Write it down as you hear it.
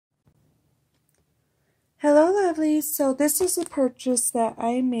Hello, lovelies. So this is a purchase that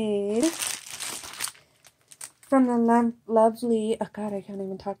I made from the lovely, oh God, I can't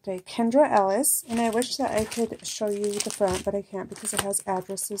even talk today, Kendra Ellis. And I wish that I could show you the front, but I can't because it has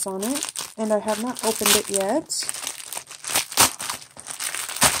addresses on it. And I have not opened it yet.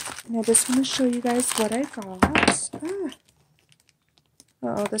 And I just want to show you guys what I got.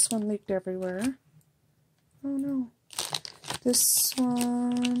 Uh-oh, this one leaked everywhere. Oh no. This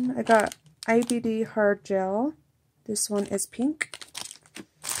one, I got IBD hard gel. This one is pink.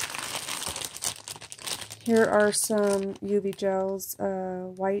 Here are some UV gels,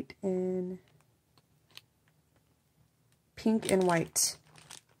 white and pink and white.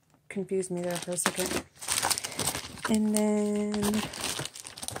 Confused me there for a second. And then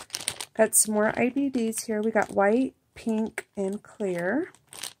got some more IBDs here. We got white, pink, and clear.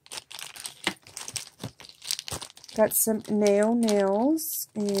 Got some nails,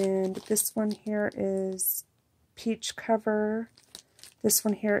 and this one here is peach cover. This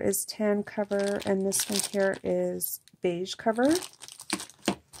one here is tan cover, and this one here is beige cover.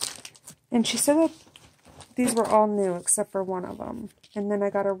 And she said that these were all new except for one of them. And then I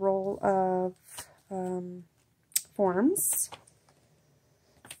got a roll of forms.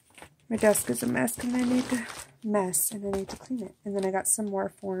 My desk is a mess, and I need to clean it. And then I got some more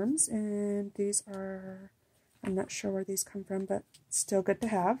forms, and these are, I'm not sure where these come from, but still good to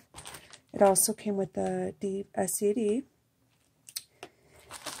have. It also came with a CD.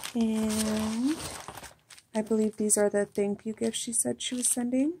 And I believe these are the thank you gifts she said she was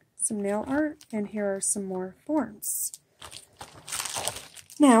sending. Some nail art, and here are some more forms.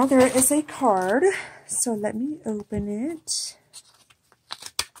 Now there is a card, so let me open it.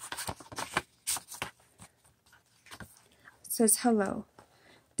 It says, hello.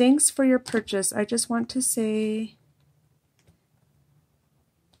 Thanks for your purchase. I just want to say,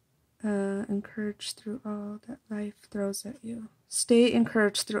 encouraged through all that life throws at you. Stay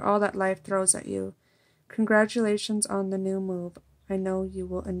encouraged through all that life throws at you. Congratulations on the new move. I know you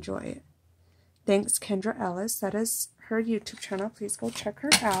will enjoy it. Thanks, Kendra Ellis. That is her YouTube channel. Please go check her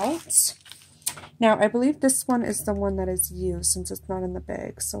out. Now, I believe this one is the one that is used since it's not in the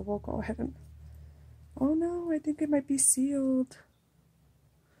bag. So we'll go ahead and... Oh no, I think it might be sealed.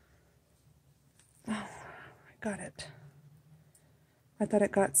 Oh, I got it. I thought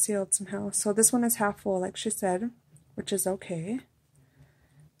it got sealed somehow. So this one is half full, like she said, which is okay.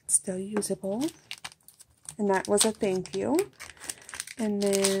 It's still usable. And that was a thank you. And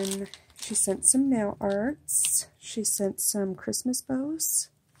then she sent some nail arts. She sent some Christmas bows.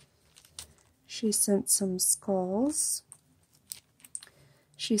 She sent some skulls.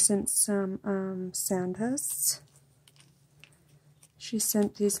 She sent some Santas. She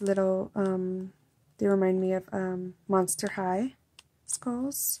sent these little, they remind me of Monster High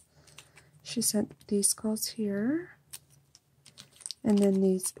skulls. She sent these skulls here. And then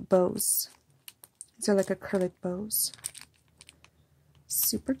these bows. These are like acrylic bows.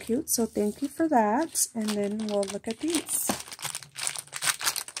 Super cute. So thank you for that. And then we'll look at these.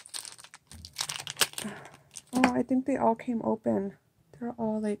 Oh, I think they all came open. They're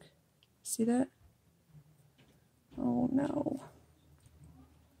all like, see that? Oh no.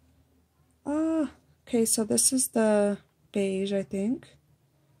 Okay, so this is the beige, I think.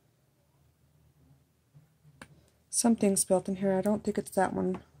 Something's built in here. I don't think it's that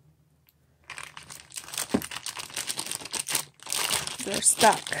one. They're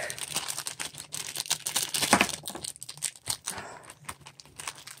stuck.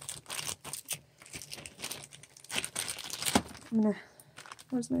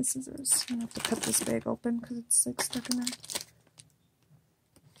 Where's my scissors? I'm gonna have to cut this bag open because it's like stuck in there.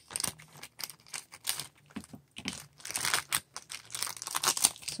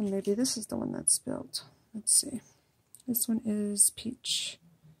 So maybe this is the one that's spilled. Let's see. This one is peach.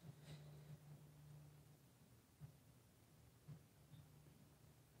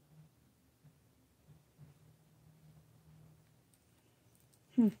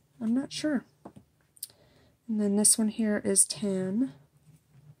 I'm not sure. And then this one here is tan.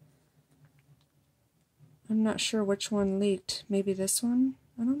 I'm not sure which one leaked. Maybe this one?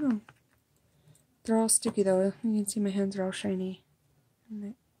 I don't know. They're all sticky though. You can see my hands are all shiny. And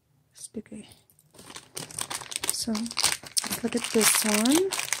they're sticky. So, let's look at this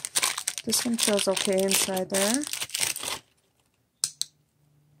one. This one feels okay inside there.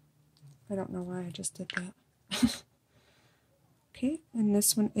 I don't know why I just did that. Okay, and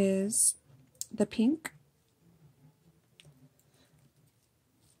this one is the pink.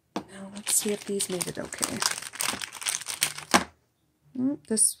 Now let's see if these made it okay. Oh,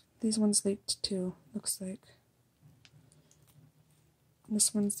 these ones leaked too, looks like.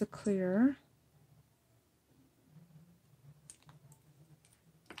 This one's the clear.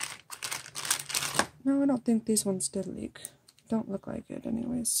 No, I don't think these ones did leak. Don't look like it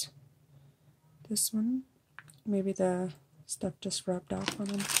anyways. This one, maybe the stuff just rubbed off on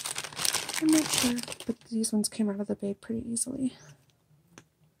them. I'm not sure, but these ones came out of the bag pretty easily.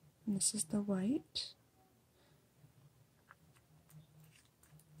 And this is the white.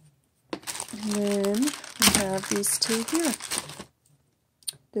 And then we have these two here.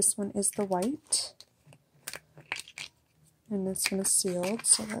 This one is the white. And this one is sealed,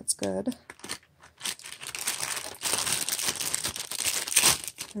 so that's good.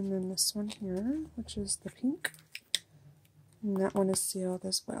 And then this one here, which is the pink. And that one is sealed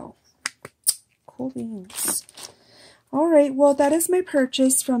as well. Cool beans. Alright, well that is my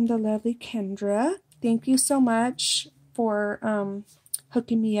purchase from the lovely Kendra. Thank you so much for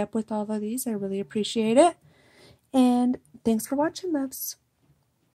hooking me up with all of these. I really appreciate it. And thanks for watching, loves.